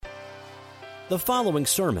The following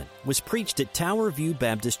sermon was preached at Tower View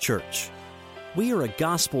Baptist Church. We are a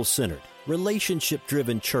gospel-centered,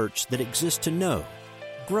 relationship-driven church that exists to know,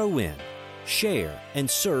 grow in, share, and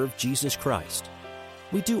serve Jesus Christ.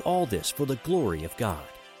 We do all this for the glory of God.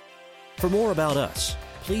 For more about us,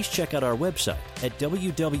 please check out our website at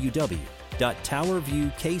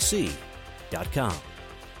www.towerviewkc.com.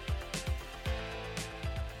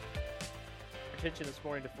 Attention this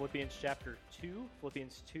morning to Philippians chapter 2,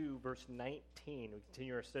 Philippians 2, verse 19. We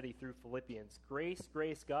continue our study through Philippians. Grace,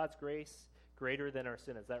 God's grace, greater than our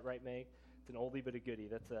sin. Is that right, Meg? It's an oldie but a goodie.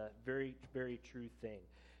 That's a very, very true thing.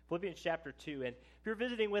 Philippians chapter 2, and if you're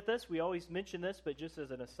visiting with us, we always mention this, but just as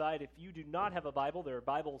an aside, if you do not have a Bible, there are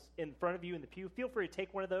Bibles in front of you in the pew. Feel free to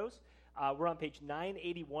take one of those. We're on page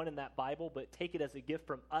 981 in that Bible, but take it as a gift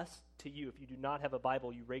from us to you if you do not have a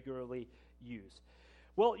Bible you regularly use.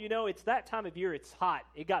 Well, you know, it's that time of year. It's hot.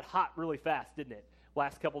 It got hot really fast, didn't it,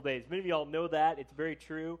 last couple days? Many of y'all know that. It's very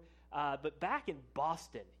true. But back in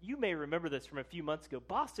Boston, you may remember this from a few months ago,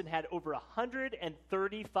 Boston had over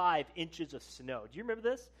 135 inches of snow. Do you remember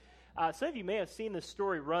this? Some of you may have seen this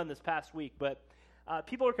story run this past week, but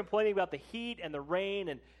people are complaining about the heat and the rain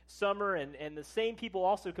and summer, and the same people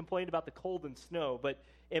also complained about the cold and snow. But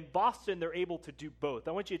in Boston, they're able to do both.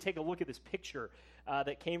 I want you to take a look at this picture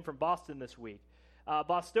that came from Boston this week.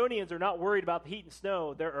 Bostonians are not worried about the heat and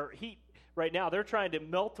snow. Heat right now. They're trying to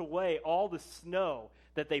melt away all the snow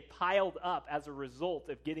that they piled up as a result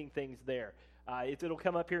of getting things there. It'll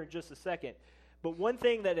come up here in just a second. But one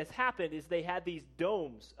thing that has happened is they had these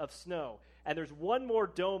domes of snow, and there's one more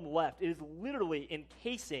dome left. It is literally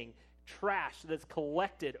encasing trash that's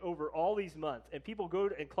collected over all these months. And people go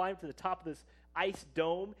and climb to the top of this ice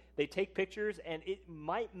dome. They take pictures, and it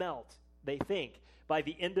might melt, they think, by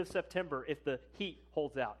the end of September if the heat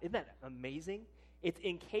holds out. Isn't that amazing? It's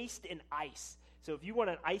encased in ice. So if you want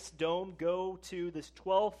an ice dome, go to this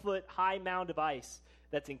 12-foot high mound of ice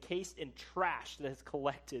that's encased in trash that has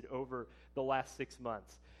collected over the last 6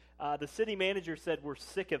 months. The city manager said, we're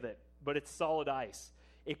sick of it, but it's solid ice.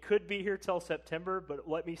 It could be here till September, but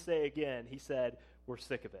let me say again, he said, we're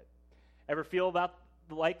sick of it. Ever feel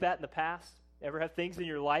like that in the past? Ever have things in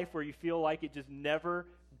your life where you feel like it just never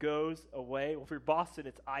goes away? Well, for Boston,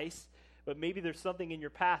 it's ice, but maybe there's something in your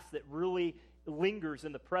past that really lingers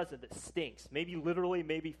in the present that stinks. Maybe literally,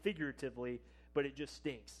 maybe figuratively, but it just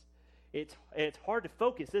stinks. It's hard to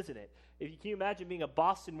focus, isn't it? If you can imagine being a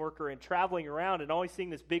Boston worker and traveling around and always seeing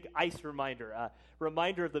this big ice reminder, a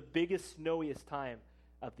reminder of the biggest, snowiest time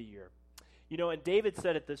of the year. You know, and David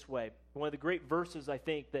said it this way, one of the great verses, I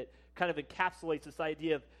think, that kind of encapsulates this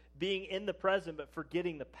idea of being in the present but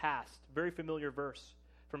forgetting the past. Very familiar verse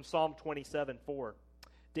from Psalm 27:4.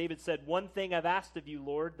 David said, "One thing I've asked of you,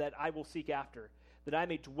 Lord, that I will seek after, that I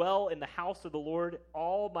may dwell in the house of the Lord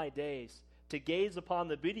all my days, to gaze upon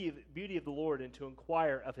the beauty of the Lord and to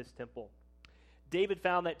inquire of his temple." David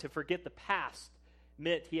found that to forget the past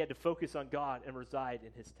meant he had to focus on God and reside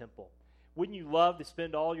in his temple. Wouldn't you love to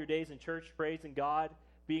spend all your days in church praising God,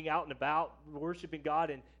 being out and about, worshiping God,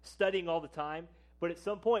 and studying all the time? But at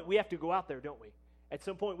some point, we have to go out there, don't we? At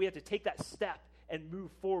some point, we have to take that step and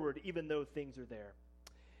move forward even though things are there.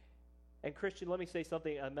 And Christian, let me say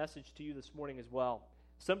something, a message to you this morning as well.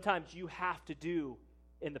 Sometimes you have to do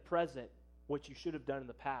in the present what you should have done in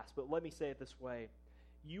the past. But let me say it this way.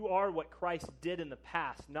 You are what Christ did in the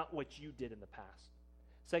past, not what you did in the past.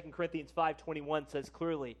 2 Corinthians 5:21 says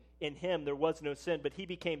clearly, in him there was no sin, but he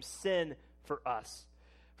became sin for us.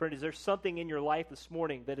 Friend, is there something in your life this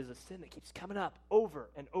morning that is a sin that keeps coming up over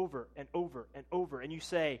and over and over and over, and you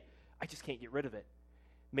say, I just can't get rid of it?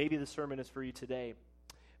 Maybe the sermon is for you today.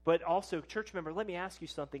 But also, church member, let me ask you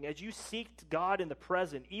something. As you seek God in the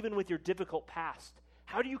present, even with your difficult past,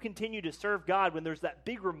 how do you continue to serve God when there's that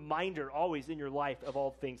big reminder always in your life of all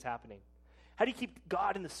things happening? How do you keep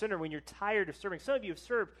God in the center when you're tired of serving? Some of you have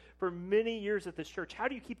served for many years at this church. How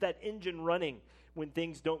do you keep that engine running when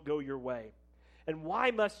things don't go your way? And why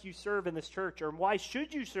must you serve in this church, or why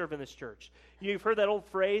should you serve in this church? You've heard that old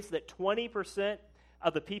phrase that 20%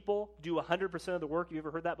 of the people do 100% of the work. You ever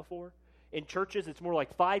heard that before? In churches, it's more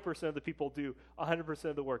like 5% of the people do 100%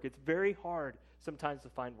 of the work. It's very hard sometimes to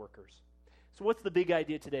find workers. So what's the big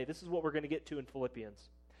idea today? This is what we're going to get to in Philippians,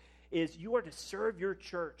 is you are to serve your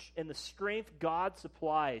church in the strength God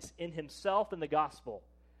supplies in himself and the gospel,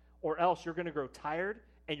 or else you're going to grow tired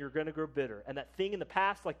and you're going to grow bitter. And that thing in the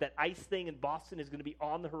past, like that ice thing in Boston, is going to be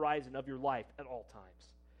on the horizon of your life at all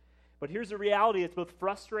times. But here's the reality. It's both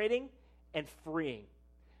frustrating and freeing.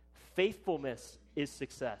 Faithfulness is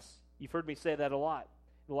success. You've heard me say that a lot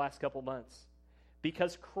in the last couple months.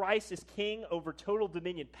 Because Christ is king over total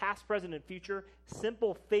dominion, past, present, and future,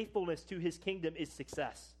 simple faithfulness to his kingdom is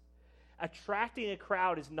success. Attracting a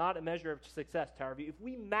crowd is not a measure of success, Tower View. If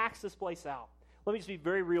we max this place out, let me just be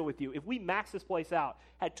very real with you. If we max this place out,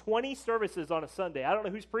 had 20 services on a Sunday, I don't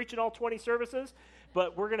know who's preaching all 20 services,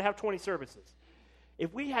 but we're going to have 20 services.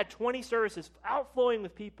 If we had 20 services outflowing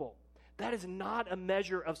with people, that is not a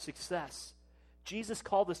measure of success. Jesus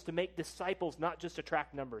called us to make disciples, not just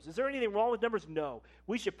attract numbers. Is there anything wrong with numbers? No.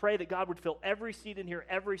 We should pray that God would fill every seat in here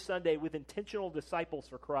every Sunday with intentional disciples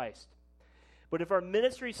for Christ. But if our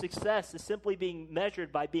ministry success is simply being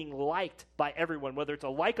measured by being liked by everyone, whether it's a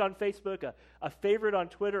like on Facebook, a favorite on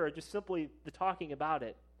Twitter, or just simply the talking about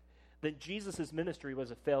it, then Jesus' ministry was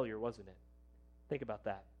a failure, wasn't it? Think about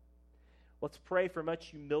that. Let's pray for much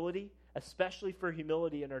humility, especially for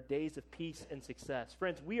humility in our days of peace and success.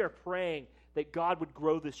 Friends, we are praying that God would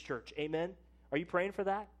grow this church. Amen? Are you praying for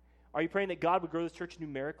that? Are you praying that God would grow this church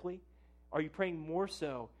numerically? Are you praying more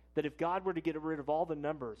so that if God were to get rid of all the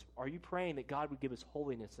numbers, are you praying that God would give us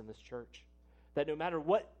holiness in this church? That no matter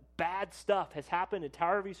what bad stuff has happened in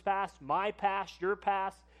Tower View's past, my past, your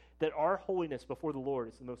past, that our holiness before the Lord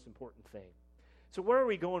is the most important thing. So where are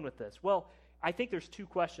we going with this? Well, I think there's two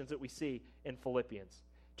questions that we see in Philippians.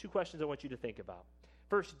 Two questions I want you to think about.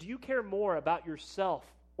 First, do you care more about yourself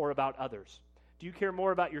or about others? Do you care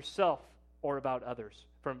more about yourself or about others?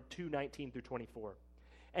 From 2:19 through 24.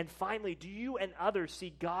 And finally, do you and others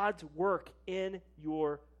see God's work in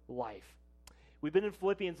your life? We've been in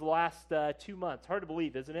Philippians the last 2 months. Hard to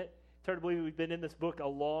believe, isn't it? It's hard to believe we've been in this book a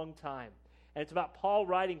long time. And it's about Paul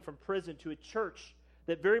writing from prison to a church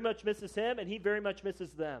that very much misses him, and he very much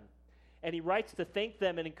misses them. And he writes to thank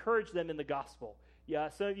them and encourage them in the gospel. Yeah,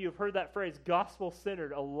 some of you have heard that phrase,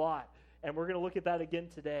 gospel-centered, a lot. And we're going to look at that again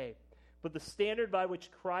today. But the standard by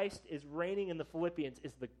which Christ is reigning in the Philippians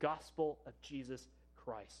is the gospel of Jesus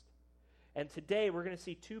Christ. And today we're going to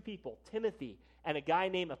see two people, Timothy and a guy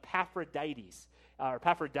named Epaphroditus, or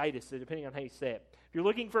Epaphroditus, depending on how you say it. If you're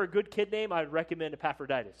looking for a good kid name, I would recommend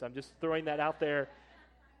Epaphroditus. I'm just throwing that out there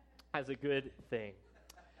as a good thing.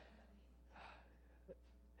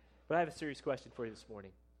 But I have a serious question for you this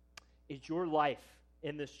morning. Is your life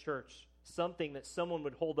in this church something that someone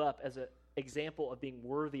would hold up as an example of being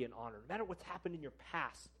worthy and honored? No matter what's happened in your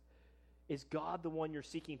past, is God the one you're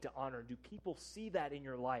seeking to honor? Do people see that in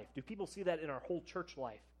your life? Do people see that in our whole church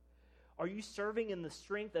life? Are you serving in the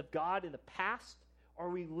strength of God in the past? Are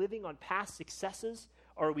we living on past successes?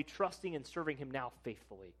 Or are we trusting and serving him now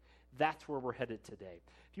faithfully? That's where we're headed today.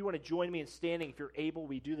 If you want to join me in standing, if you're able,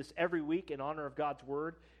 we do this every week in honor of God's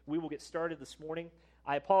word. We will get started this morning.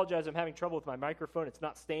 I apologize, I'm having trouble with my microphone. It's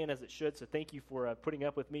not staying as it should, so thank you for putting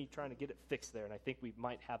up with me trying to get it fixed there, and I think we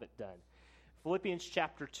might have it done. Philippians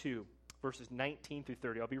chapter 2, verses 19 through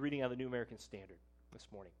 30. I'll be reading out of the New American Standard this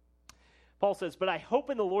morning. Paul says, "But I hope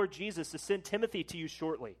in the Lord Jesus to send Timothy to you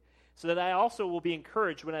shortly, so that I also will be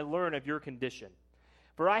encouraged when I learn of your condition.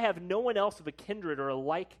 For I have no one else of a kindred or a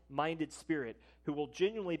like-minded spirit who will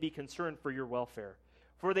genuinely be concerned for your welfare.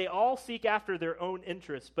 For they all seek after their own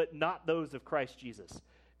interests, but not those of Christ Jesus."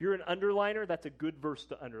 If you're an underliner, that's a good verse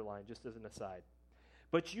to underline, just as an aside.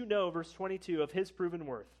 "But you know," verse 22, "of his proven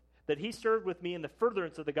worth, that he served with me in the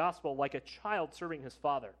furtherance of the gospel like a child serving his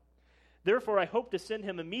father. Therefore I hope to send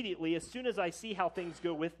him immediately as soon as I see how things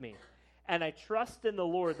go with me. And I trust in the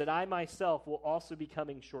Lord that I myself will also be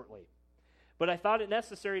coming shortly. But I thought it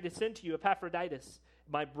necessary to send to you Epaphroditus,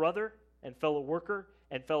 my brother and fellow worker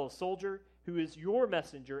and fellow soldier, who is your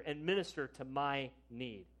messenger and minister to my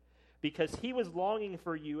need, because he was longing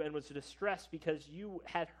for you and was distressed because you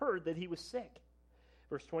had heard that he was sick."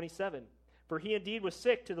 Verse 27, "For he indeed was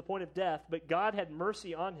sick to the point of death, but God had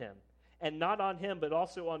mercy on him, and not on him, but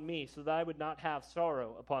also on me, so that I would not have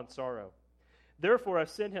sorrow upon sorrow. Therefore I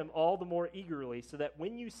send him all the more eagerly, so that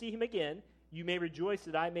when you see him again, you may rejoice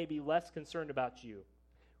that I may be less concerned about you.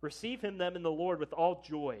 Receive him then in the Lord with all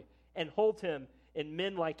joy, and hold him and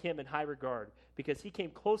men like him in high regard, because he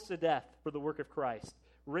came close to death for the work of Christ,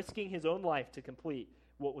 risking his own life to complete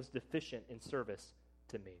what was deficient in service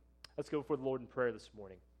to me." Let's go before the Lord in prayer this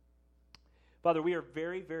morning. Father, we are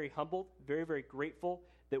very, very humbled, very, very grateful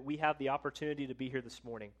that we have the opportunity to be here this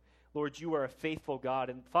morning. Lord, you are a faithful God.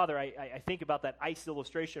 And Father, I think about that ice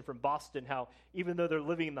illustration from Boston, how even though they're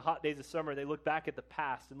living in the hot days of summer, they look back at the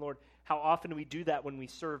past. And Lord, how often we do that when we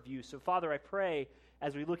serve you. So Father, I pray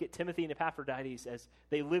as we look at Timothy and Epaphroditus, as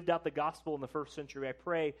they lived out the gospel in the first century, I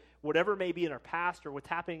pray whatever may be in our past or what's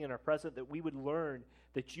happening in our present, that we would learn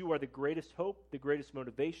that you are the greatest hope, the greatest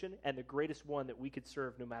motivation, and the greatest one that we could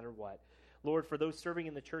serve no matter what. Lord, for those serving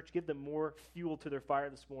in the church, give them more fuel to their fire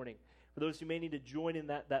this morning. For those who may need to join in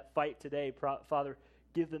that fight today, Father,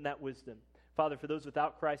 give them that wisdom. Father, for those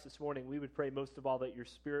without Christ this morning, we would pray most of all that your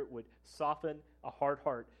Spirit would soften a hard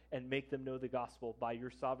heart and make them know the gospel by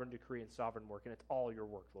your sovereign decree and sovereign work. And it's all your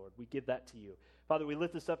work, Lord. We give that to you. Father, we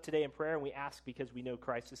lift this up today in prayer, and we ask because we know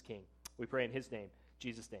Christ is King. We pray in his name,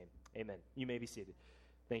 Jesus' name. Amen. You may be seated.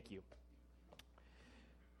 Thank you.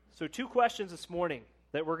 So 2 questions this morning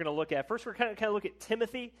that we're going to look at. First, we're kind of look at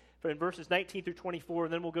Timothy in verses 19 through 24,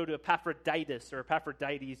 and then we'll go to Epaphroditus, or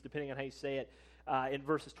Epaphrodites, depending on how you say it, in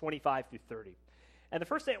verses 25 through 30. And the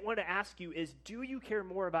first thing I want to ask you is, do you care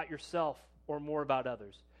more about yourself or more about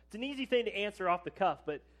others? It's an easy thing to answer off the cuff,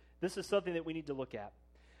 but this is something that we need to look at.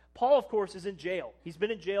 Paul, of course, is in jail. He's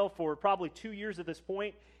been in jail for probably 2 years at this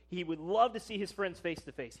point. He would love to see his friends face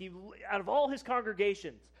to face. Out of all his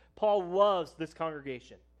congregations, Paul loves this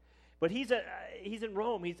congregation. But he's in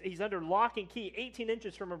Rome. He's under lock and key, 18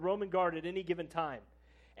 inches from a Roman guard at any given time.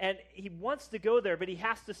 And he wants to go there, but he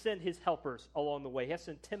has to send his helpers along the way. He has to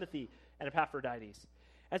send Timothy and Epaphroditus.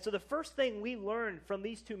 And so the first thing we learn from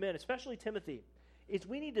these 2 men, especially Timothy, is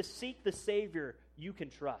we need to seek the Savior you can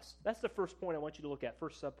trust. That's the first point I want you to look at,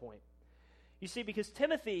 first subpoint. You see, because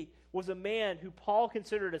Timothy was a man who Paul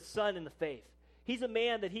considered a son in the faith. He's a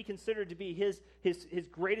man that he considered to be his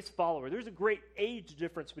greatest follower. There's a great age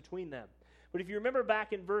difference between them. But if you remember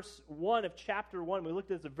back in verse 1 of chapter 1, we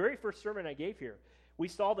looked at the very first sermon I gave here. We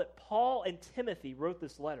saw that Paul and Timothy wrote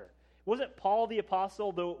this letter. It wasn't Paul the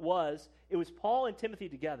apostle, though it was Paul and Timothy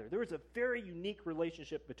together. There was a very unique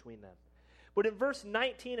relationship between them. But in verse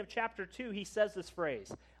 19 of chapter 2, he says this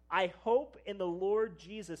phrase, I hope in the Lord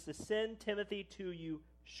Jesus to send Timothy to you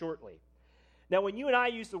shortly. Now, when you and I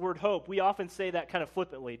use the word hope, we often say that kind of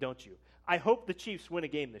flippantly, don't you? I hope the Chiefs win a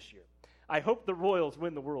game this year. I hope the Royals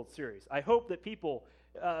win the World Series. I hope that people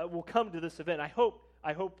will come to this event. I hope.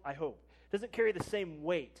 It doesn't carry the same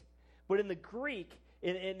weight. But in the Greek,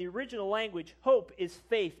 in the original language, hope is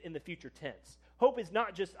faith in the future tense. Hope is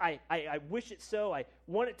not just, I wish it so, I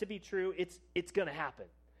want it to be true, it's going to happen.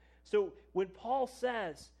 So when Paul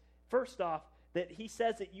says, first off, that he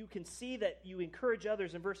says that you can see that you encourage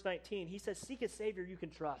others in verse 19, he says, seek a Savior you can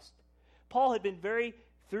trust. Paul had been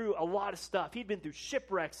through a lot of stuff. He'd been through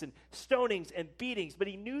shipwrecks and stonings and beatings, but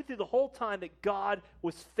he knew through the whole time that God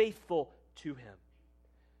was faithful to him.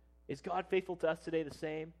 Is God faithful to us today the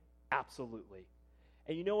same? Absolutely.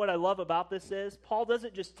 And you know what I love about this is, Paul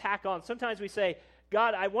doesn't just tack on. Sometimes we say,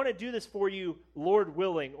 God, I want to do this for you, Lord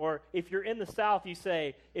willing. Or if you're in the South, you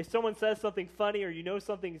say, if someone says something funny or you know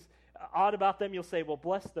something's odd about them, you'll say, well,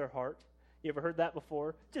 bless their heart. You ever heard that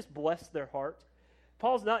before? Just bless their heart.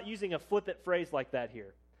 Paul's not using a flippant phrase like that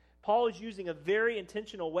here. Paul is using a very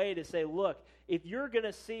intentional way to say, look, if you're going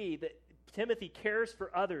to see that Timothy cares for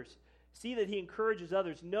others, see that he encourages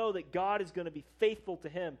others, know that God is going to be faithful to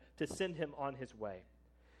him to send him on his way.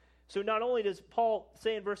 So not only does Paul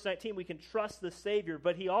say in verse 19 we can trust the Savior,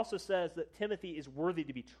 but he also says that Timothy is worthy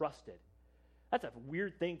to be trusted. That's a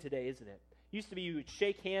weird thing today, isn't it? Used to be you would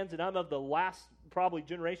shake hands, and I'm of the last probably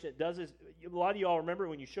generation that does this. A lot of you all remember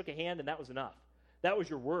when you shook a hand and that was enough. That was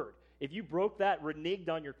your word. If you broke that, reneged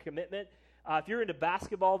on your commitment. If you're into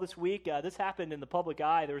basketball this week, this happened in the public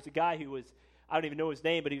eye. There was a guy who was, I don't even know his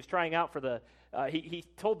name, but he was trying out for he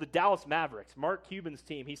told the Dallas Mavericks, Mark Cuban's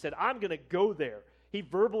team, he said, I'm going to go there. He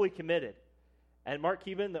verbally committed. And Mark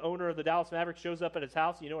Cuban, the owner of the Dallas Mavericks, shows up at his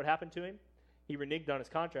house. You know what happened to him? He reneged on his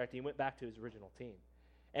contract. And he went back to his original team.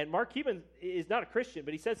 And Mark Cuban is not a Christian,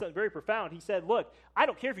 but he said something very profound. He said, look, I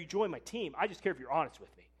don't care if you join my team. I just care if you're honest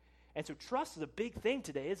with me. And so trust is a big thing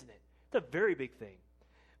today, isn't it? It's a very big thing.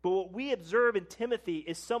 But what we observe in Timothy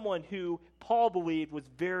is someone who Paul believed was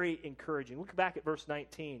very encouraging. Look back at verse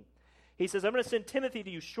 19. He says, I'm going to send Timothy to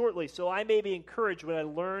you shortly so I may be encouraged when I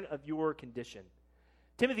learn of your condition.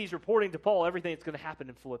 Timothy's reporting to Paul everything that's going to happen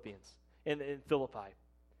in Philippians, in Philippi.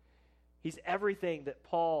 He's everything that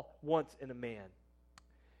Paul wants in a man.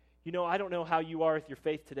 You know, I don't know how you are with your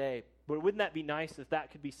faith today, but wouldn't that be nice if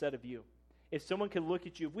that could be said of you? If someone could look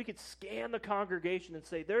at you, if we could scan the congregation and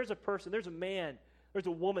say, there's a person, there's a man, there's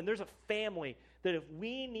a woman, there's a family, that if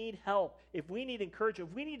we need help, if we need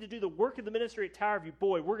encouragement, if we need to do the work of the ministry at Tower View,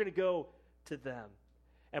 boy, we're going to go to them.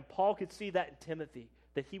 And Paul could see that in Timothy,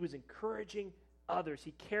 that he was encouraging others.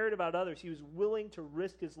 He cared about others. He was willing to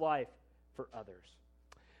risk his life for others.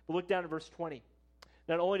 But look down at verse 20.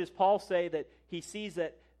 Not only does Paul say that he sees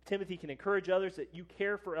that Timothy can encourage others, that you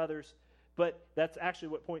care for others, but that's actually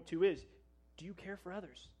what point 2 is. Do you care for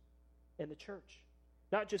others in the church?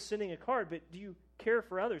 Not just sending a card, but do you care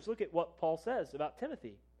for others? Look at what Paul says about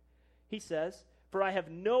Timothy. He says, for I have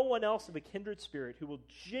no one else of a kindred spirit who will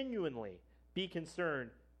genuinely be concerned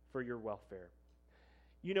for your welfare.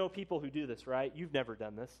 You know people who do this, right? You've never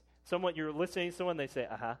done this. You're listening to someone, they say,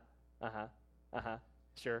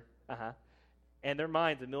 sure, and their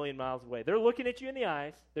mind's a million miles away. They're looking at you in the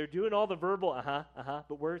eyes. They're doing all the verbal,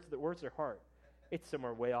 but where's their heart? It's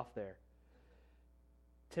somewhere way off there.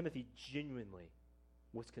 Timothy genuinely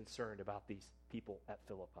was concerned about these people at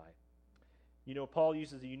Philippi. You know, Paul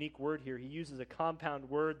uses a unique word here. He uses a compound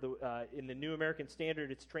word. In the New American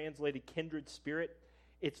Standard, it's translated kindred spirit.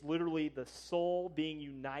 It's literally the soul being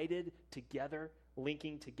united together,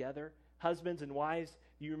 linking together. Husbands and wives,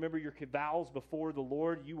 you remember your vows before the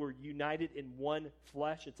Lord. You were united in one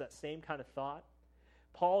flesh. It's that same kind of thought.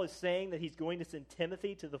 Paul is saying that he's going to send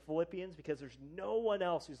Timothy to the Philippians because there's no one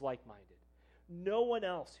else who's like-minded. No one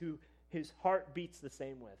else who his heart beats the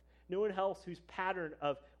same with. No one else whose pattern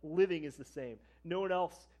of living is the same. No one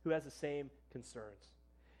else who has the same concerns.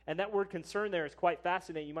 And that word concern there is quite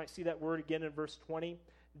fascinating. You might see that word again in verse 20,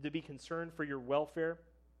 to be concerned for your welfare.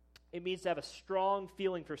 It means to have a strong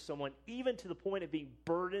feeling for someone, even to the point of being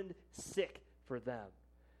burdened sick for them.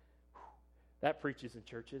 That preaches in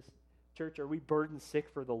churches. Church, are we burdened sick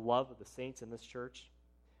for the love of the saints in this church?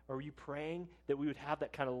 Are you praying that we would have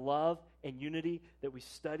that kind of love and unity that we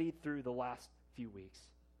studied through the last few weeks?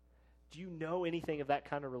 Do you know anything of that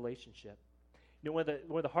kind of relationship? You know, one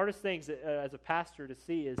of the hardest things as a pastor to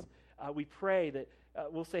see is we pray that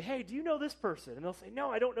we'll say, hey, do you know this person? And they'll say,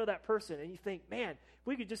 no, I don't know that person. And you think, man, if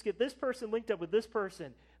we could just get this person linked up with this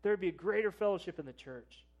person, there would be a greater fellowship in the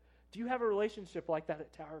church. Do you have a relationship like that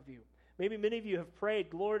at Tower View? Maybe many of you have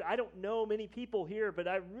prayed, Lord, I don't know many people here, but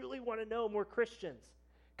I really want to know more Christians.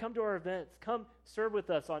 Come to our events. Come serve with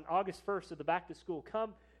us on August 1st at the Back to School.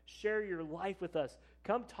 Come share your life with us.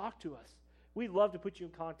 Come talk to us. We'd love to put you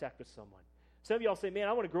in contact with someone. Some of y'all say, man,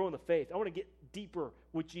 I want to grow in the faith. I want to get deeper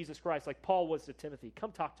with Jesus Christ like Paul was to Timothy.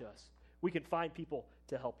 Come talk to us. We can find people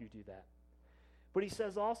to help you do that. But he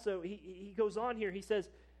says also, he goes on here, he says,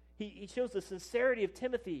 he shows the sincerity of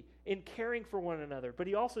Timothy in caring for one another, but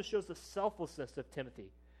he also shows the selflessness of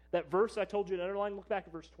Timothy. That verse I told you to underline, look back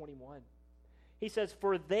at verse 21. He says,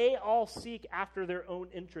 for they all seek after their own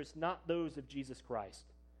interests, not those of Jesus Christ.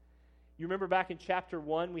 You remember back in chapter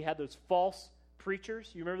 1, we had those false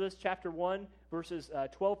preachers. You remember this, chapter 1, verses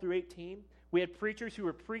 12 through 18? We had preachers who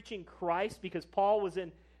were preaching Christ because Paul was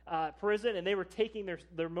in prison and they were taking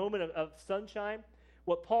their moment of sunshine.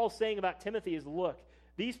 What Paul's saying about Timothy is, look,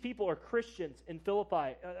 these people are Christians in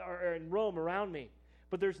Philippi or in Rome around me,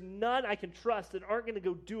 but there's none I can trust that aren't going to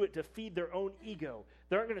go do it to feed their own ego.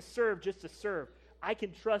 They aren't going to serve just to serve. I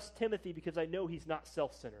can trust Timothy because I know he's not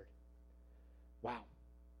self-centered. Wow.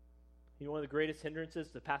 You know, one of the greatest hindrances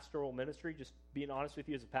to pastoral ministry, just being honest with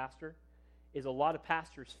you as a pastor, is a lot of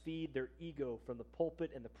pastors feed their ego from the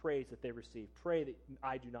pulpit and the praise that they receive. Pray that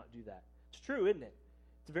I do not do that. It's true, isn't it?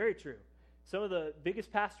 It's very true. Some of the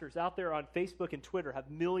biggest pastors out there on Facebook and Twitter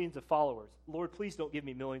have millions of followers. Lord, please don't give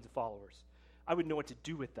me millions of followers. I wouldn't know what to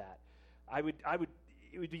do with that. It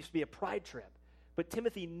would just be a pride trip. But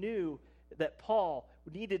Timothy knew that Paul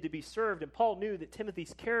needed to be served, and Paul knew that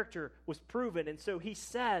Timothy's character was proven, and so he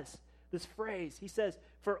says this phrase. He says,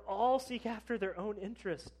 for all seek after their own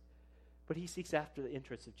interest, but he seeks after the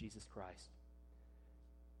interests of Jesus Christ.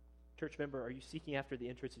 Church member, are you seeking after the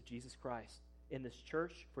interests of Jesus Christ in this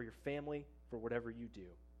church, for your family, for whatever you do?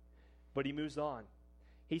 But he moves on.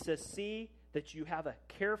 He says, see that you have a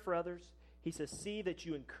care for others. He says, see that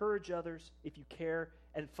you encourage others if you care.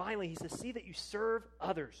 And finally, he says, see that you serve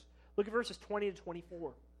others. Look at verses 20 to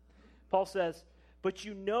 24. Paul says, but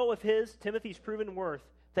you know of Timothy's proven worth,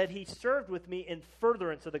 that he served with me in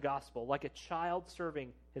furtherance of the gospel, like a child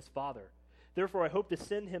serving his father. Therefore, I hope to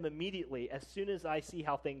send him immediately as soon as I see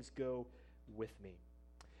how things go with me.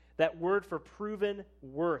 That word for proven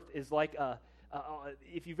worth is like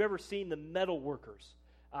if you've ever seen the metal workers,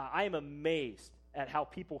 I am amazed at how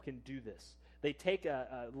people can do this. They take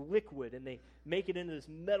a liquid and they make it into this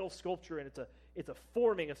metal sculpture, and it's a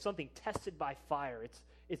forming of something tested by fire.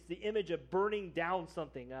 It's the image of burning down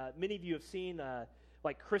something. Many of you have seen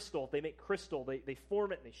like crystal. They make crystal. They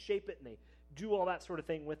form it and they shape it and they do all that sort of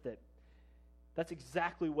thing with it. That's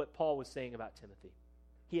exactly what Paul was saying about Timothy.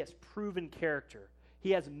 He has proven character.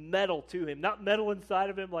 He has metal to him. Not metal inside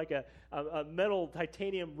of him like a metal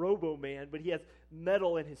titanium robo-man, but he has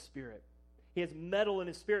metal in his spirit. He has metal in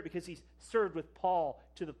his spirit because he's served with Paul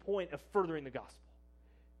to the point of furthering the gospel.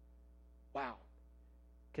 Wow.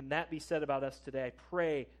 Can that be said about us today? I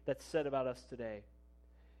pray that's said about us today.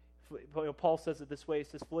 Paul says it this way. He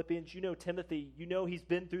says, Philippians, you know Timothy. You know he's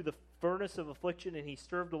been through the furnace of affliction and he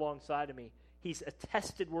served alongside of me. He's a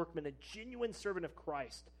tested workman, a genuine servant of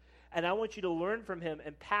Christ. And I want you to learn from him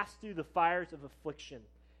and pass through the fires of affliction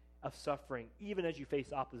of suffering, even as you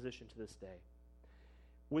face opposition to this day?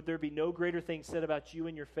 Would there be no greater thing said about you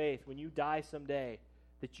and your faith when you die someday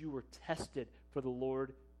that you were tested for the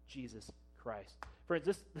Lord Jesus Christ? Friends,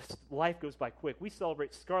 this life goes by quick. We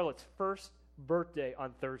celebrate Scarlett's first birthday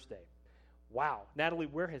on Thursday. Wow. Natalie,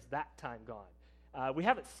 where has that time gone? We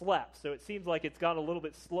haven't slept, so it seems like it's gone a little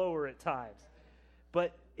bit slower at times.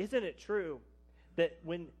 But isn't it true that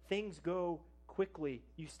when things go quickly,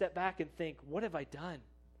 you step back and think, what have I done?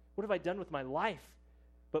 What have I done with my life?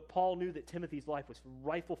 But Paul knew that Timothy's life was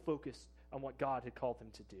rifle focused on what God had called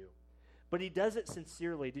him to do. But he does it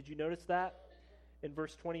sincerely. Did you notice that? In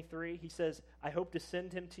verse 23, he says, I hope to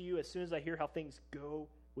send him to you as soon as I hear how things go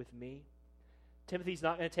with me. Timothy's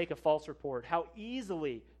not going to take a false report. How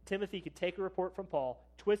easily Timothy could take a report from Paul,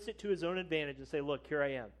 twist it to his own advantage, and say, look, here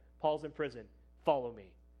I am. Paul's in prison. Follow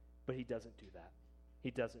me. But he doesn't do that.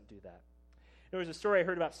 He doesn't do that. There was a story I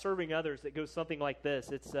heard about serving others that goes something like this.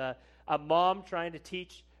 It's a mom trying to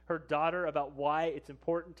teach her daughter about why it's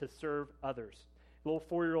important to serve others. A little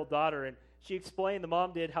 4-year-old daughter, and she explained, the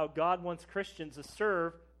mom did, how God wants Christians to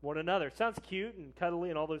serve one another. It sounds cute and cuddly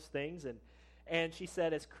and all those things. And she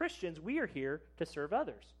said, as Christians, we are here to serve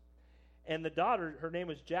others. And the daughter, her name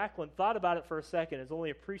was Jacqueline, thought about it for a second, as only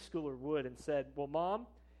a preschooler would, and said, well, Mom,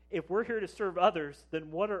 if we're here to serve others, then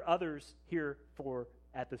what are others here for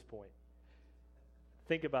at this point?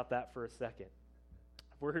 Think about that for a second.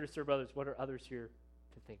 If we're here to serve others, what are others here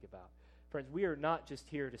to think about? Friends, we are not just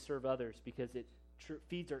here to serve others because it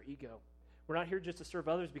feeds our ego. We're not here just to serve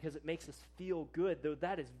others because it makes us feel good, though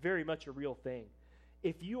that is very much a real thing.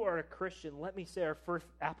 If you are a Christian, let me say our first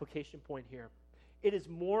application point here. It is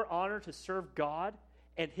more honor to serve God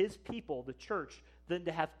and his people, the church, than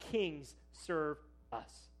to have kings serve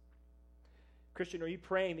us. Christian, are you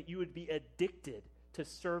praying that you would be addicted to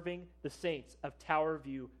serving the saints of Tower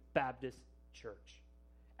View Baptist Church?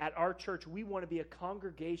 At our church, we want to be a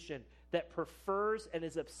congregation that prefers and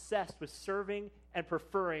is obsessed with serving and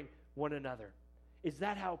preferring one another. Is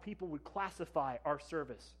that how people would classify our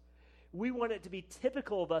service? We want it to be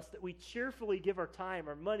typical of us that we cheerfully give our time,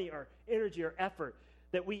 our money, our energy, our effort,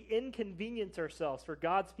 that we inconvenience ourselves for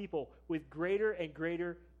God's people with greater and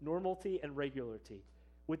greater normalcy and regularity.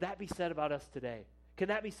 Would that be said about us today? Can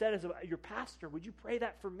that be said as your pastor? Would you pray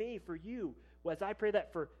that for me, for you, as I pray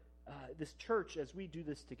that for this church as we do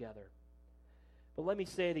this together? But let me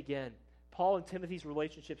say it again. Paul and Timothy's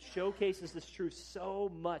relationship showcases this truth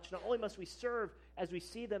so much. Not only must we serve as we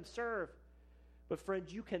see them serve, but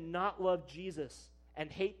friends, you cannot love Jesus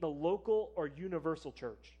and hate the local or universal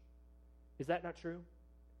church. Is that not true?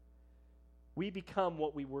 We become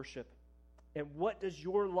what we worship. And what does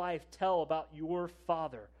your life tell about your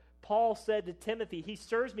Father? Paul said to Timothy, he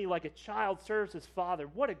serves me like a child serves his father.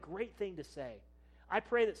 What a great thing to say. I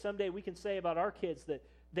pray that someday we can say about our kids that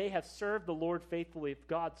they have served the Lord faithfully if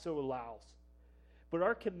God so allows. But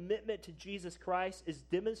our commitment to Jesus Christ is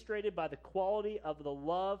demonstrated by the quality of the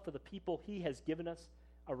love for the people he has given us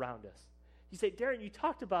around us. You say, Darren, you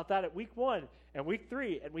talked about that at week 1 and week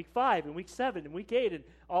 3 and week 5 and week 7 and week 8 and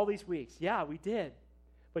all these weeks. Yeah, we did.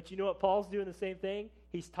 But you know what? Paul's doing the same thing.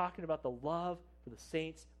 He's talking about the love for the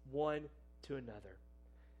saints one to another.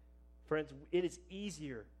 Friends, it is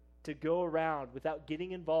easier to go around without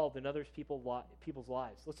getting involved in other people's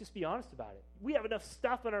lives. Let's just be honest about it. We have enough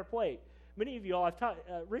stuff on our plate. Many of you all, I've talked,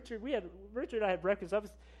 Richard and I had breakfast.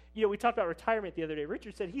 We talked about retirement the other day.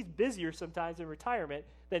 Richard said he's busier sometimes in retirement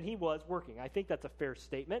than he was working. I think that's a fair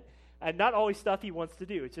statement. And not always stuff he wants to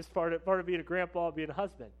do. It's just part of being a grandpa, being a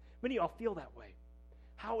husband. Many of y'all feel that way.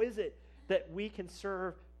 How is it that we can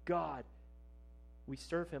serve God? We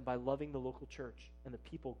serve him by loving the local church and the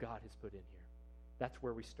people God has put in here. That's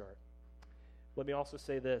where we start. Let me also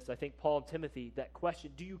say this. I think Paul and Timothy, that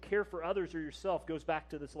question, do you care for others or yourself, goes back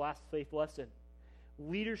to this last faith lesson.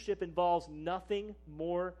 Leadership involves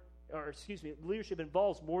leadership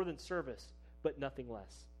involves more than service, but nothing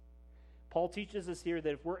less. Paul teaches us here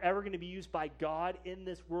that if we're ever going to be used by God in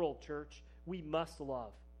this world, church, we must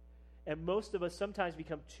love. And most of us sometimes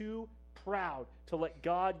become too proud to let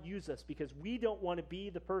God use us because we don't want to be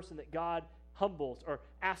the person that God humbles or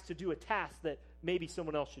asks to do a task that maybe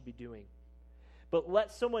someone else should be doing. But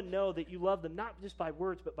let someone know that you love them, not just by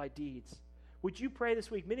words, but by deeds. Would you pray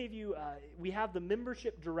this week? Many of you, we have the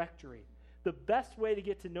membership directory. The best way to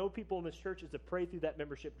get to know people in this church is to pray through that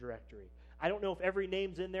membership directory. I don't know if every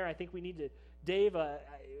name's in there. I think we need to, Dave, at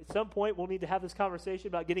some point we'll need to have this conversation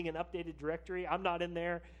about getting an updated directory. I'm not in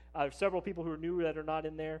there. There's several people who are new that are not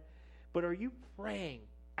in there. But are you praying,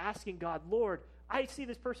 asking God, Lord, I see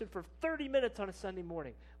this person for 30 minutes on a Sunday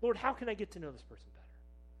morning. Lord, how can I get to know this person better?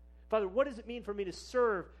 Father, what does it mean for me to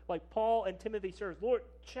serve like Paul and Timothy served? Lord,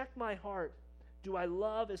 check my heart. Do I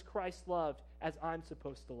love as Christ loved, as I'm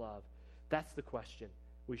supposed to love? That's the question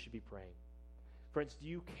we should be praying. Friends, do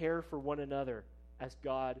you care for one another as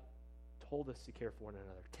God told us to care for one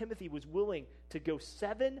another? Timothy was willing to go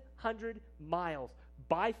 700 miles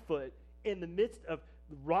by foot in the midst of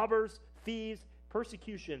robbers, thieves,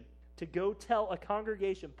 persecution, to go tell a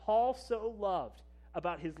congregation Paul so loved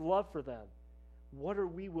about his love for them. What are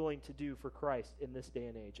we willing to do for Christ in this day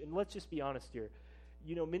and age? And let's just be honest here.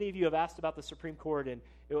 You know, many of you have asked about the Supreme Court, and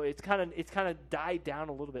it's kind of died down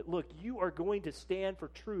a little bit. Look, you are going to stand for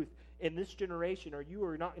truth in this generation, or you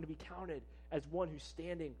are not going to be counted as one who's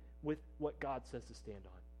standing with what God says to stand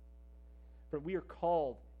on. But we are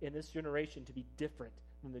called in this generation to be different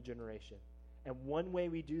than the generation. And one way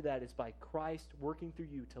we do that is by Christ working through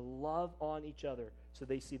you to love on each other so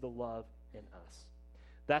they see the love in us.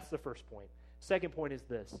 That's the first point. Second point is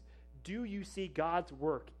this. Do you see God's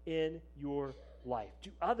work in your life?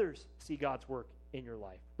 Do others see God's work in your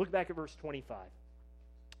life? Look back at verse 25.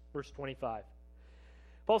 Verse 25.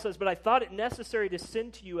 Paul says, "But I thought it necessary to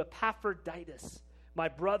send to you Epaphroditus, my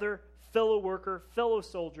brother, fellow worker, fellow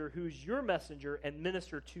soldier, who's your messenger and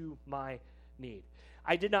minister to my need."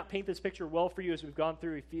 I did not paint this picture well for you as we've gone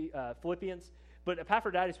through Philippians, but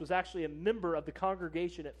Epaphroditus was actually a member of the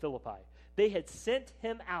congregation at Philippi. They had sent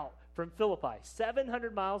him out from Philippi,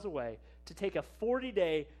 700 miles away, to take a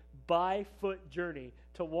 40-day by-foot journey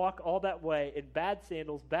to walk all that way in bad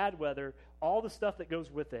sandals, bad weather, all the stuff that goes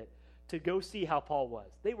with it, to go see how Paul was.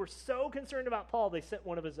 They were so concerned about Paul, they sent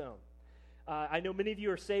one of his own. I know many of you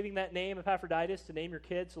are saving that name, Epaphroditus, to name your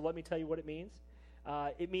kids, so let me tell you what it means.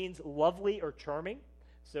 It means lovely or charming,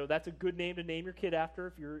 so that's a good name to name your kid after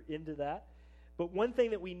if you're into that. But one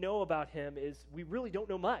thing that we know about him is we really don't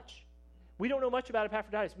know much. We don't know much about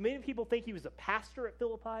Epaphroditus. Many people think he was a pastor at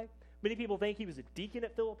Philippi. Many people think he was a deacon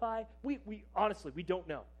at Philippi. We honestly, we don't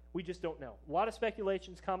know. We just don't know. A lot of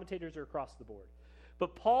speculations, commentators are across the board.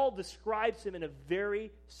 But Paul describes him in a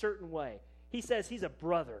very certain way. He says he's a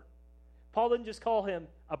brother. Paul didn't just call him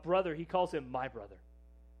a brother, he calls him my brother.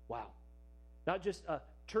 Wow. Not just a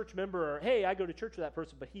church member or, hey, I go to church with that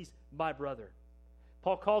person, but he's my brother.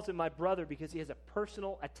 Paul calls him my brother because he has a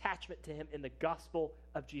personal attachment to him in the gospel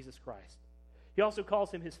of Jesus Christ. He also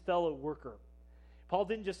calls him his fellow worker. Paul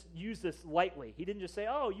didn't just use this lightly. He didn't just say,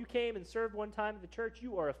 oh, you came and served one time at the church,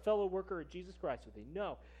 you are a fellow worker at Jesus Christ with me.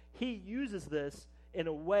 No, he uses this in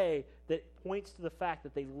a way that points to the fact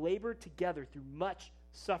that they labored together through much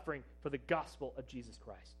suffering for the gospel of Jesus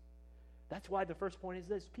Christ. That's why the first point is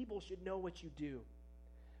this: people should know what you do.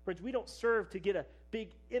 Friends, we don't serve to get a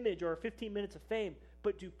big image or 15 minutes of fame,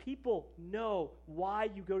 but do people know why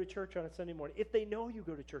you go to church on a Sunday morning? If they know you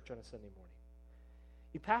go to church on a Sunday morning.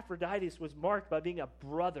 Epaphroditus was marked by being a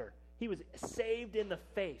brother. He was saved in the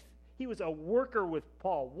faith. He was a worker with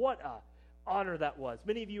Paul. What a honor that was.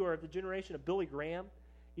 Many of you are of the generation of Billy Graham.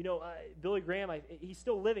 You know, Billy Graham, he's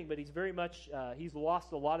still living, but he's very much, he's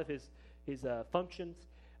lost a lot of his functions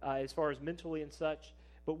as far as mentally and such.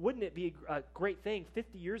 But wouldn't it be a great thing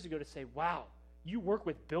 50 years ago to say, wow, you work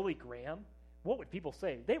with Billy Graham? What would people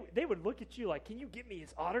say? They would look at you like, can you give me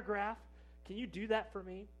his autograph? Can you do that for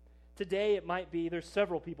me? Today it might be, there's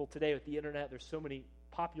several people today with the internet, there's so many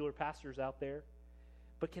popular pastors out there.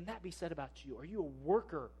 But can that be said about you? Are you a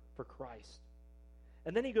worker for Christ?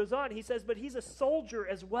 And then he goes on, he says, but he's a soldier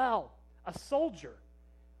as well. A soldier.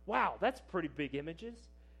 Wow, that's pretty big images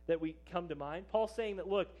that we come to mind. Paul's saying that,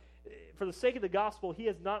 look, for the sake of the gospel, he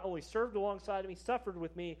has not only served alongside me, suffered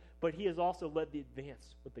with me, but he has also led the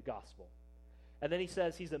advance with the gospel. And then he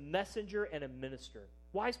says he's a messenger and a minister.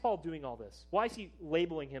 Why is Paul doing all this? Why is he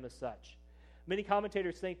labeling him as such? Many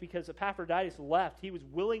commentators think because Epaphroditus left, he was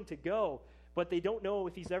willing to go, but they don't know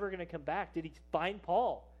if he's ever going to come back. Did he find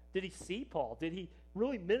Paul? Did he see Paul? Did he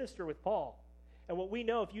really minister with Paul? And what we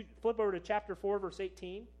know, if you flip over to chapter 4, verse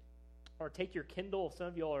 18, or take your Kindle, some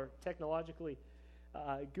of you all are technologically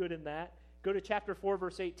good in that. Go to chapter 4,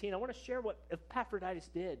 verse 18. I want to share what Epaphroditus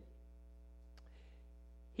did.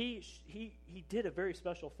 He did a very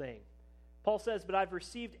special thing. Paul says, but I've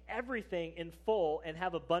received everything in full and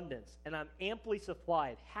have abundance, and I'm amply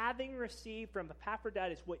supplied, having received from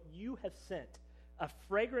Epaphroditus what you have sent, a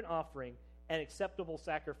fragrant offering, an acceptable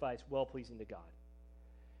sacrifice, well-pleasing to God.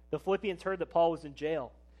 The Philippians heard that Paul was in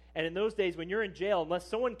jail. And in those days, when you're in jail, unless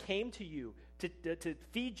someone came to you to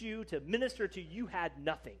feed you, to minister to you, you had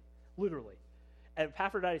nothing, literally. And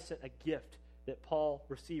Epaphroditus sent a gift that Paul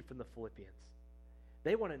received from the Philippians.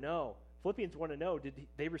 They want to know. Philippians want to know, did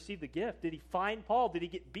they receive the gift? Did he find Paul? Did he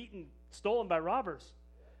get beaten, stolen by robbers?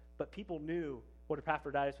 But people knew what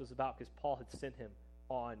Epaphroditus was about because Paul had sent him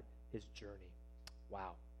on his journey.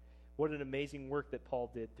 Wow. What an amazing work that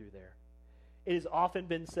Paul did through there. It has often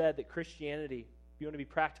been said that Christianity, if you want to be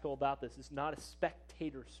practical about this, is not a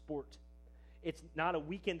spectator sport. It's not a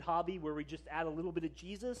weekend hobby where we just add a little bit of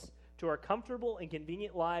Jesus to our comfortable and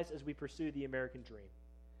convenient lives as we pursue the American dream.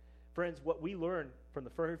 Friends, what we learn from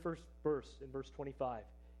the very first verse in verse 25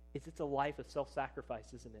 is it's a life of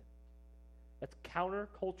self-sacrifice, isn't it? That's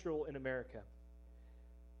countercultural in America.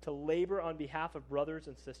 To labor on behalf of brothers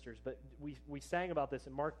and sisters. But we sang about this,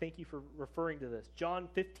 and Mark, thank you for referring to this. John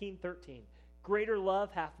 15:13. Greater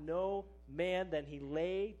love hath no man than he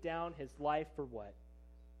lay down his life for what?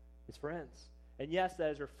 His friends. And yes,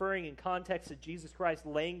 that is referring in context to Jesus Christ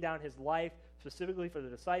laying down his life specifically for the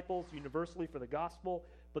disciples, universally for the gospel.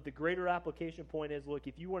 But the greater application point is, look,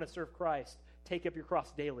 if you want to serve Christ, take up your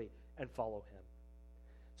cross daily and follow him.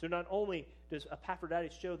 So not only does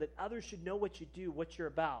Epaphroditus show that others should know what you do, what you're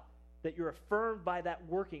about, that you're affirmed by that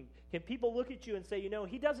working. Can people look at you and say, you know,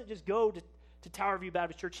 he doesn't just go to Tower View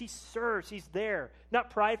Baptist Church. He serves. He's there.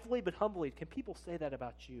 Not pridefully, but humbly. Can people say that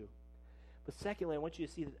about you? But secondly, I want you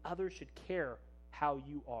to see that others should care how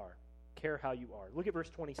you are. Care how you are. Look at verse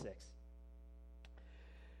 26.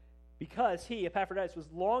 Because he, Epaphroditus,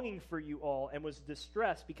 was longing for you all and was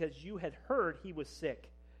distressed because you had heard he was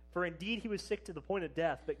sick. For indeed he was sick to the point of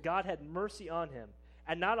death, but God had mercy on him,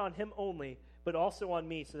 and not on him only, but also on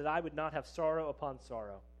me, so that I would not have sorrow upon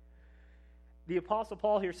sorrow. The Apostle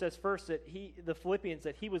Paul here says first that the Philippians,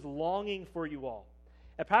 that he was longing for you all.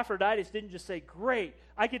 Epaphroditus didn't just say, great,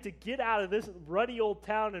 I get to get out of this ruddy old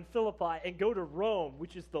town in Philippi and go to Rome,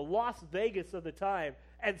 which is the Las Vegas of the time,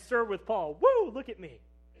 and serve with Paul. Woo, look at me.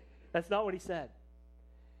 That's not what he said.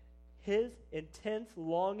 His intense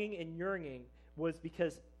longing and yearning was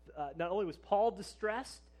because not only was Paul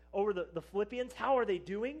distressed over the Philippians, how are they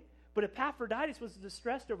doing? But Epaphroditus was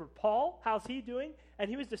distressed over Paul, how's he doing? And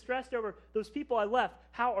he was distressed over those people I left,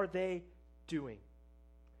 how are they doing?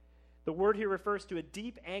 The word here refers to a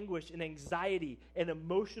deep anguish and anxiety and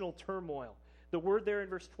emotional turmoil. The word there in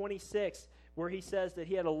verse 26, where he says that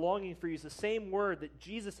he had a longing for you, is the same word that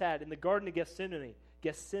Jesus had in the Garden of Gethsemane,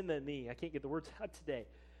 I can't get the words out today,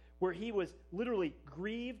 where he was literally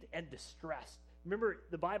grieved and distressed. Remember,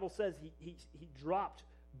 the Bible says he dropped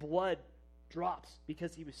blood drops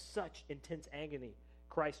because he was such intense agony.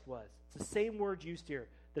 Christ was. It's the same word used here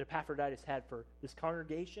that Epaphroditus had for this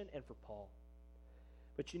congregation and for Paul.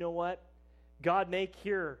 But you know what? God may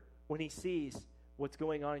cure when he sees what's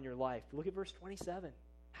going on in your life. Look at verse 27.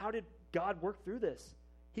 How did God work through this?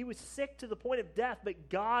 He was sick to the point of death, but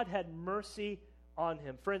God had mercy on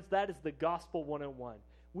him. Friends, that is the gospel 101.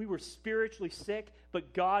 We were spiritually sick,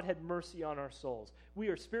 but God had mercy on our souls. We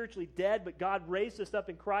are spiritually dead, but God raised us up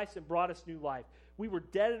in Christ and brought us new life. We were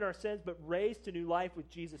dead in our sins, but raised to new life with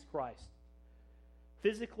Jesus Christ.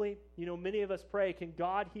 Physically, you know, many of us pray, can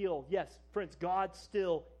God heal? Yes, friends, God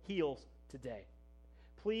still heals today.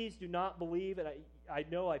 Please do not believe, and I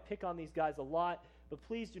know I pick on these guys a lot, but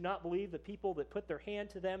please do not believe the people that put their hand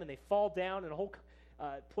to them and they fall down and a whole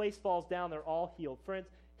place falls down, they're all healed. Friends,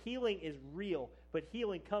 healing is real, but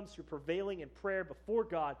healing comes through prevailing in prayer before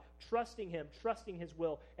God, trusting him, trusting his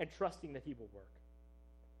will, and trusting that he will work.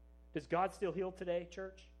 Does God still heal today,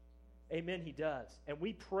 church? Amen, he does. And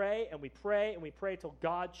we pray, and we pray, and we pray till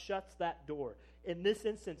God shuts that door. In this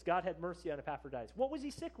instance, God had mercy on Epaphroditus. What was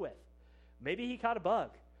he sick with? Maybe he caught a bug.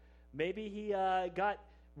 Maybe he got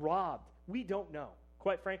robbed. We don't know.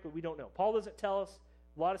 Quite frankly, we don't know. Paul doesn't tell us.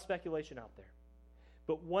 A lot of speculation out there.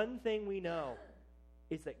 But one thing we know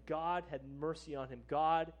is that God had mercy on him.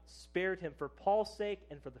 God spared him for Paul's sake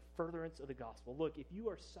and for the furtherance of the gospel. Look, if you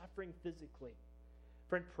are suffering physically,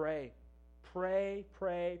 friend, pray. Pray,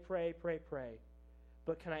 pray, pray, pray, pray.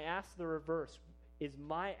 But can I ask the reverse? Is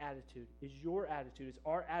my attitude, is your attitude, is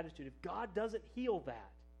our attitude, if God doesn't heal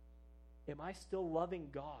that, am I still loving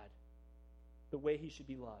God the way he should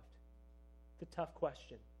be loved? It's a tough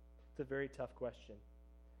question. It's a very tough question.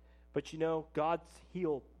 But you know, God's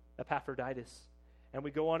healed Epaphroditus. And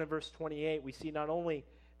we go on in verse 28, we see not only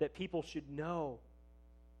that people should know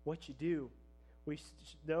what you do, we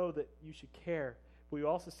should know that you should care, but we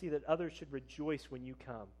also see that others should rejoice when you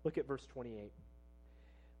come. Look at verse 28.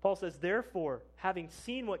 Paul says, therefore, having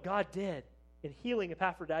seen what God did in healing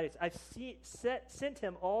Epaphroditus, I've sent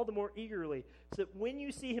him all the more eagerly, so that when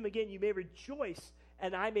you see him again, you may rejoice,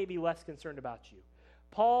 and I may be less concerned about you.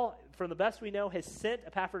 Paul, from the best we know, has sent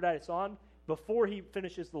Epaphroditus on before he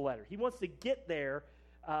finishes the letter. He wants to get there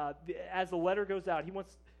as the letter goes out. He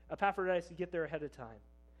wants Epaphroditus to get there ahead of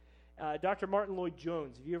time. Dr. Martin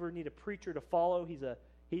Lloyd-Jones, if you ever need a preacher to follow,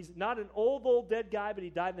 he's not an old dead guy, but he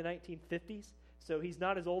died in the 1950s, so he's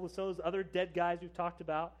not as old as those other dead guys we've talked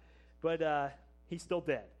about. But he's still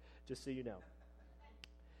dead, just so you know.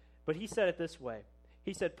 But he said it this way.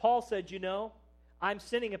 He said, Paul said, I'm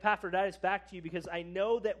sending Epaphroditus back to you because I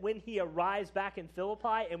know that when he arrives back in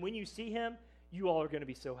Philippi and when you see him, you all are going to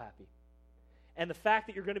be so happy. And the fact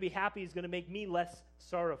that you're going to be happy is going to make me less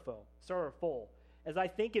sorrowful. As I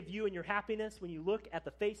think of you and your happiness, when you look at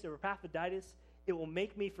the face of Epaphroditus, it will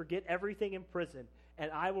make me forget everything in prison,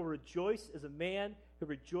 and I will rejoice as a man who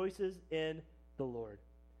rejoices in the Lord.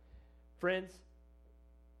 Friends,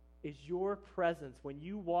 is your presence when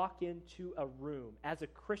you walk into a room as a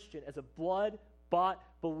Christian, as a blood-bought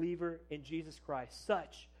believer in Jesus Christ,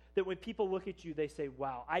 such that when people look at you, they say,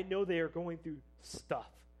 wow, I know they are going through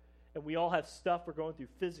stuff. And we all have stuff we're going through,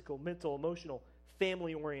 physical, mental, emotional,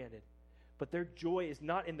 family-oriented. But their joy is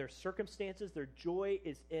not in their circumstances. Their joy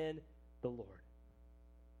is in the Lord.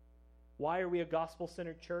 Why are we a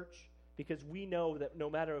gospel-centered church? Because we know that no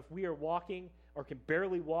matter if we are walking or can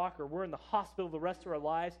barely walk or we're in the hospital the rest of our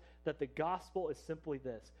lives, that the gospel is simply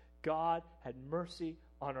this. God had mercy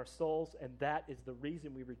on our souls, and that is the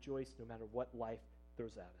reason we rejoice no matter what life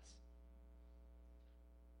throws at us.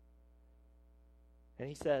 And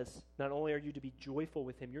he says, not only are you to be joyful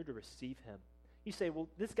with him, you're to receive him. You say, well,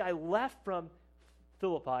 this guy left from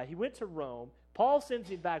Philippi. He went to Rome. Paul sends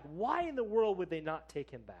him back. Why in the world would they not take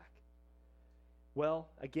him back? Well,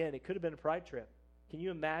 again, it could have been a pride trip. Can you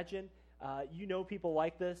imagine? You know people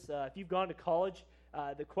like this. If you've gone to college,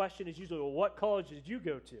 the question is usually, well, what college did you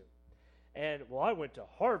go to? And, well, I went to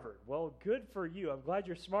Harvard. Well, good for you. I'm glad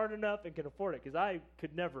you're smart enough and can afford it, because I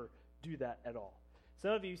could never do that at all.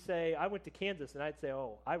 Some of you say, I went to Kansas, and I'd say,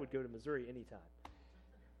 oh, I would go to Missouri anytime.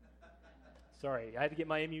 Sorry, I had to get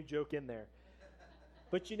my MU joke in there.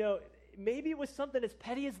 But, maybe it was something as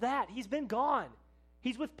petty as that. He's been gone.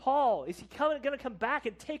 He's with Paul. Is he going to come back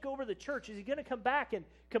and take over the church? Is he going to come back and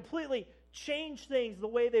completely change things the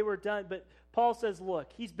way they were done? But Paul says,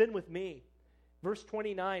 look, he's been with me. Verse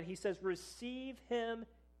 29, he says, receive him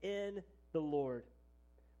in the Lord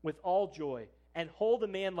with all joy and hold a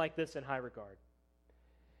man like this in high regard.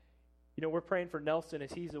 We're praying for Nelson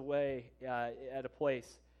as he's away at a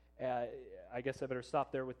place. I guess I better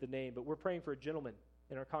stop there with the name. But we're praying for a gentleman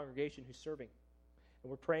in our congregation who's serving. And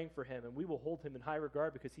we're praying for him, and we will hold him in high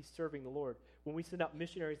regard because he's serving the Lord. When we send out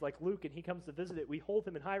missionaries like Luke and he comes to visit it, we hold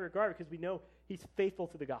him in high regard because we know he's faithful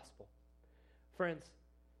to the gospel. Friends,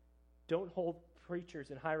 don't hold preachers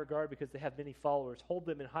in high regard because they have many followers. Hold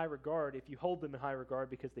them in high regard if you hold them in high regard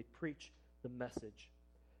because they preach the message.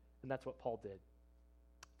 And that's what Paul did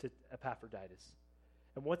to Epaphroditus.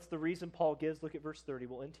 And what's the reason Paul gives? Look at verse 30.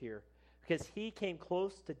 We'll end here. Because he came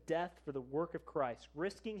close to death for the work of Christ,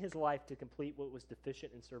 risking his life to complete what was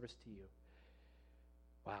deficient in service to you.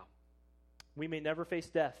 Wow. We may never face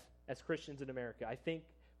death as Christians in America. I think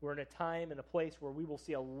we're in a time and a place where we will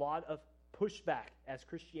see a lot of pushback as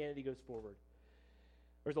Christianity goes forward.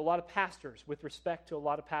 There's a lot of pastors, with respect to a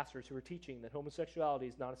lot of pastors who are teaching that homosexuality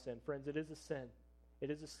is not a sin. Friends, it is a sin.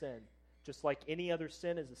 It is a sin. Just like any other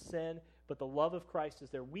sin is a sin, but the love of Christ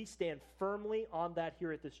is there. We stand firmly on that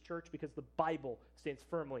here at this church because the Bible stands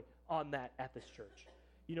firmly on that at this church.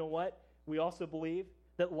 You know what? We also believe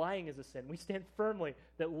that lying is a sin. We stand firmly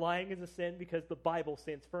that lying is a sin because the Bible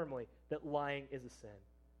stands firmly that lying is a sin.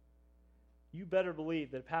 You better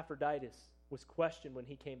believe that Epaphroditus was questioned when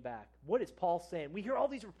he came back. What is Paul saying? We hear all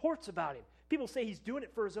these reports about him. People say he's doing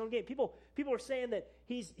it for his own gain. People are saying that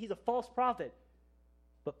he's a false prophet.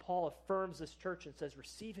 But Paul affirms this church and says,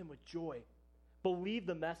 receive him with joy. Believe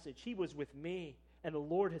the message. He was with me, and the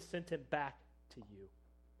Lord has sent him back to you.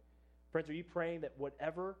 Friends, are you praying that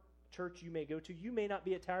whatever church you may go to, you may not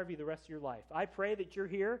be at Tower View the rest of your life? I pray that you're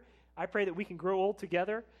here. I pray that we can grow old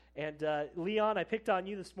together. And Leon, I picked on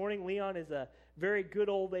you this morning. Leon is a very good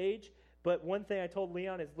old age. But one thing I told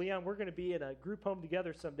Leon is, Leon, we're going to be in a group home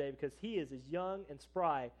together someday because he is as young and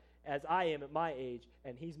spry as I am at my age,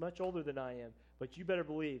 and he's much older than I am. But you better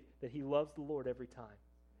believe that he loves the Lord every time.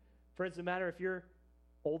 Friends, no matter if you're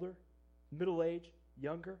older, middle-aged,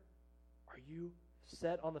 younger, are you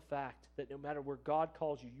set on the fact that no matter where God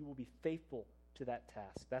calls you, you will be faithful to that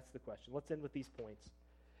task? That's the question. Let's end with these points.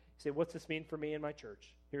 You say, what's this mean for me and my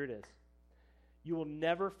church? Here it is. You will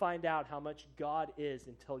never find out how much God is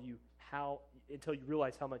until you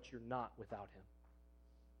realize how much you're not without him.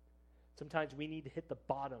 Sometimes we need to hit the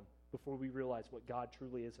bottom before we realize what God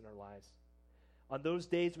truly is in our lives. On those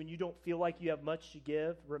days when you don't feel like you have much to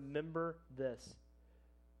give, remember this.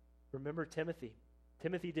 Remember Timothy.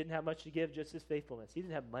 Timothy didn't have much to give, just his faithfulness. He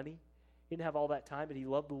didn't have money. He didn't have all that time, but he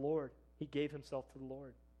loved the Lord. He gave himself to the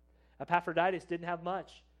Lord. Epaphroditus didn't have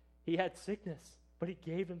much. He had sickness, but he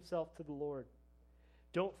gave himself to the Lord.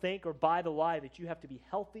 Don't think or buy the lie that you have to be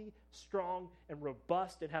healthy, strong, and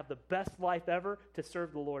robust and have the best life ever to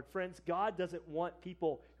serve the Lord. Friends, God doesn't want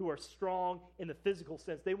people who are strong in the physical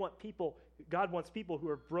sense. God wants people who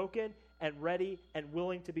are broken and ready and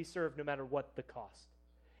willing to be served no matter what the cost.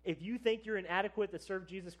 If you think you're inadequate to serve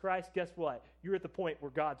Jesus Christ, guess what? You're at the point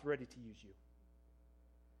where God's ready to use you.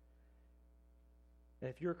 And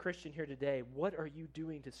if you're a Christian here today, what are you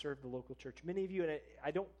doing to serve the local church? Many of you,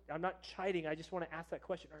 and I'm not chiding, I just want to ask that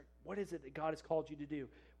question. What is it that God has called you to do?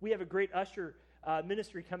 We have a great usher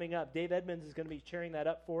ministry coming up. Dave Edmonds is going to be chairing that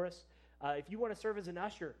up for us. If you want to serve as an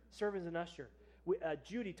usher, serve as an usher.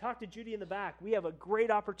 Judy, talk to Judy in the back. We have a great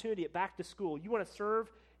opportunity at Back to School. You want to serve,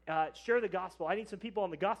 share the gospel. I need some people on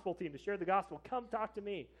the gospel team to share the gospel. Come talk to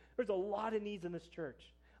me. There's a lot of needs in this church.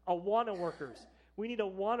 Awana workers. We need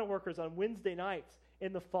Awana workers on Wednesday nights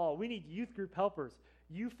in the fall. We need youth group helpers.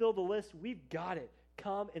 You fill the list. We've got it.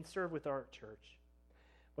 Come and serve with our church.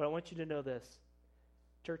 But I want you to know this.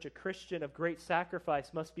 Church, a Christian of great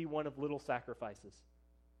sacrifice must be one of little sacrifices.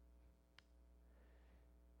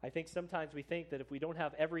 I think sometimes we think that if we don't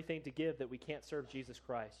have everything to give, that we can't serve Jesus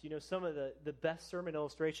Christ. You know, some of the best sermon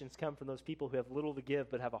illustrations come from those people who have little to give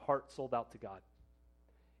but have a heart sold out to God.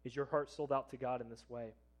 Is your heart sold out to God in this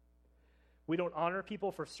way? We don't honor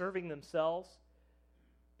people for serving themselves,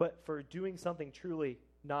 but for doing something truly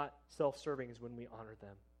not self-serving is when we honor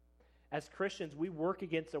them. As Christians, we work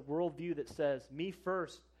against a worldview that says, me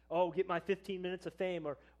first, get my 15 minutes of fame,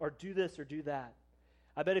 or do this or do that.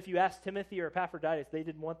 I bet if you asked Timothy or Epaphroditus, they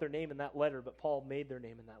didn't want their name in that letter, but Paul made their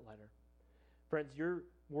name in that letter. Friends, your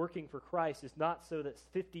working for Christ is not so that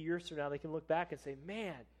 50 years from now they can look back and say,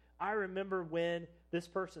 man, I remember when this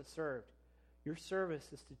person served. Your service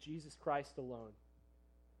is to Jesus Christ alone.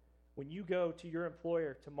 When you go to your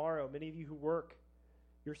employer tomorrow, many of you who work,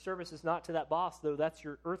 your service is not to that boss, though that's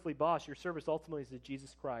your earthly boss. Your service ultimately is to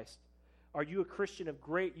Jesus Christ. Are you a Christian of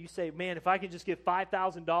great? You say, man, if I can just give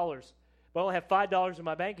 $5,000, but I only have $5 in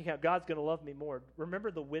my bank account, God's going to love me more.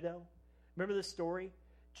 Remember the widow? Remember this story?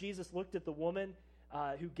 Jesus looked at the woman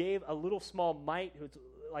who gave a little small mite, who was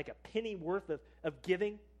like a penny worth of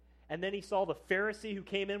giving. And then he saw the Pharisee who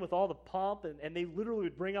came in with all the pomp, and they literally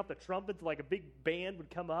would bring out the trumpets like a big band would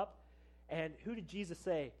come up. And who did Jesus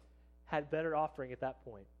say had better offering at that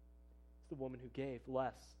point? It's the woman who gave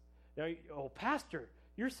less. Now, pastor,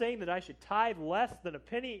 you're saying that I should tithe less than a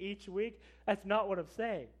penny each week? That's not what I'm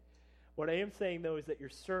saying. What I am saying, though, is that your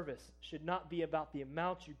service should not be about the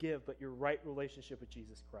amount you give, but your right relationship with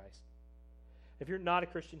Jesus Christ. If you're not a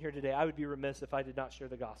Christian here today, I would be remiss if I did not share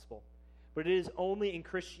the gospel. But it is only in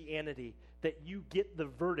Christianity that you get the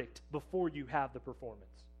verdict before you have the performance.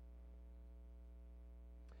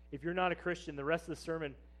 If you're not a Christian, the rest of the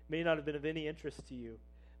sermon may not have been of any interest to you.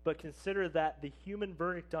 But consider that the human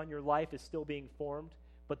verdict on your life is still being formed,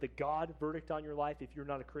 but the God verdict on your life, if you're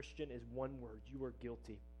not a Christian, is one word. You are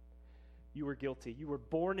guilty. You were guilty. You were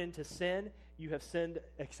born into sin. You have sinned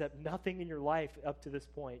except nothing in your life up to this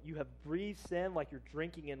point. You have breathed sin like you're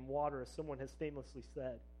drinking in water, as someone has famously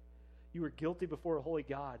said. You were guilty before a holy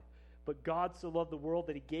God. But God so loved the world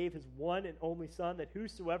that he gave his one and only Son, that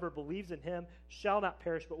whosoever believes in him shall not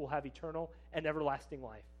perish but will have eternal and everlasting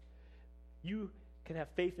life. You can have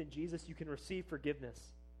faith in Jesus. You can receive forgiveness.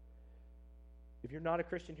 If you're not a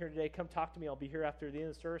Christian here today, come talk to me. I'll be here after the end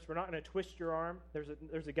of the service. We're not going to twist your arm.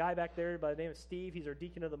 There's a guy back there by the name of Steve. He's our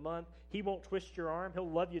deacon of the month. He won't twist your arm. He'll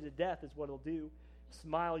love you to death is what he'll do.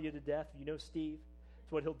 Smile you to death. If you know Steve,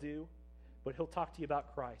 it's what he'll do. But he'll talk to you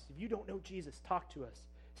about Christ. If you don't know Jesus, talk to us.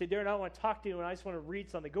 Say, Darren, I want to talk to you and I just want to read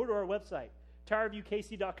something. Go to our website,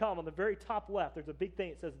 towerviewkc.com. On the very top left, there's a big thing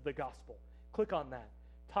that says the gospel. Click on that.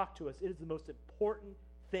 Talk to us. It is the most important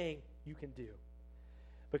thing you can do.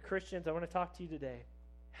 But Christians, I want to talk to you today.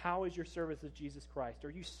 How is your service of Jesus Christ? Are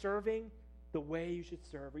you serving the way you should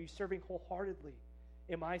serve? Are you serving wholeheartedly?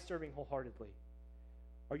 Am I serving wholeheartedly?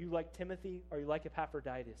 Are you like Timothy? Are you like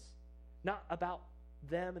Epaphroditus? Not about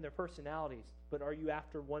them and their personalities, but are you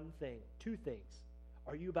after one thing, two things?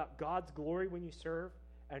 Are you about God's glory when you serve?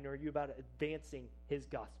 And are you about advancing his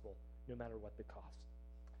gospel, no matter what the cost?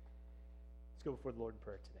 Let's go before the Lord in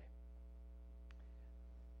prayer today.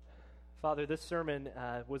 Father, this sermon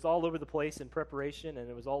was all over the place in preparation, and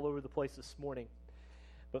it was all over the place this morning.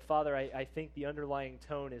 But Father, I think the underlying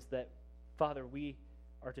tone is that, Father, we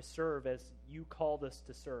are to serve as you called us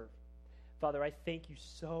to serve. Father, I thank you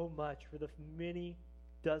so much for the many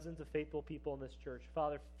dozens of faithful people in this church.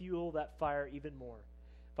 Father, fuel that fire even more.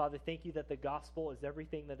 Father, thank you that the gospel is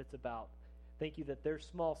everything that it's about. Thank you that their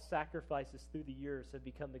small sacrifices through the years have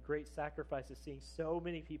become the great sacrifices, seeing so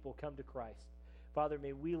many people come to Christ. Father,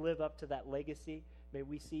 may we live up to that legacy. May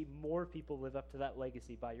we see more people live up to that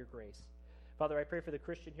legacy by your grace. Father, I pray for the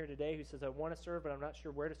Christian here today who says, I want to serve, but I'm not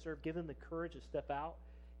sure where to serve. Give them the courage to step out,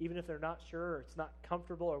 even if they're not sure or it's not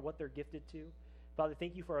comfortable or what they're gifted to. Father,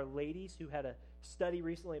 thank you for our ladies who had a study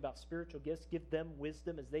recently about spiritual gifts. Give them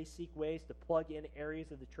wisdom as they seek ways to plug in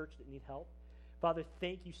areas of the church that need help. Father,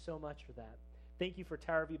 thank you so much for that. Thank you for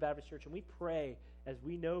Tower View Baptist Church. And we pray, as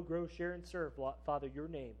we know, grow, share, and serve, Father, your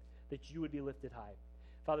name, that you would be lifted high.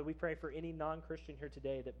 Father, we pray for any non-Christian here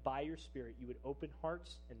today that by your Spirit you would open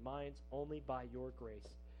hearts and minds only by your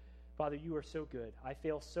grace. Father, you are so good. I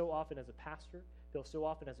fail so often as a pastor, fail so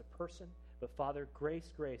often as a person, but Father, grace,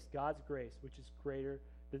 God's grace, which is greater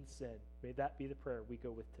than sin. May that be the prayer we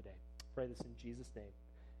go with today. Pray this in Jesus' name.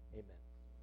 Amen.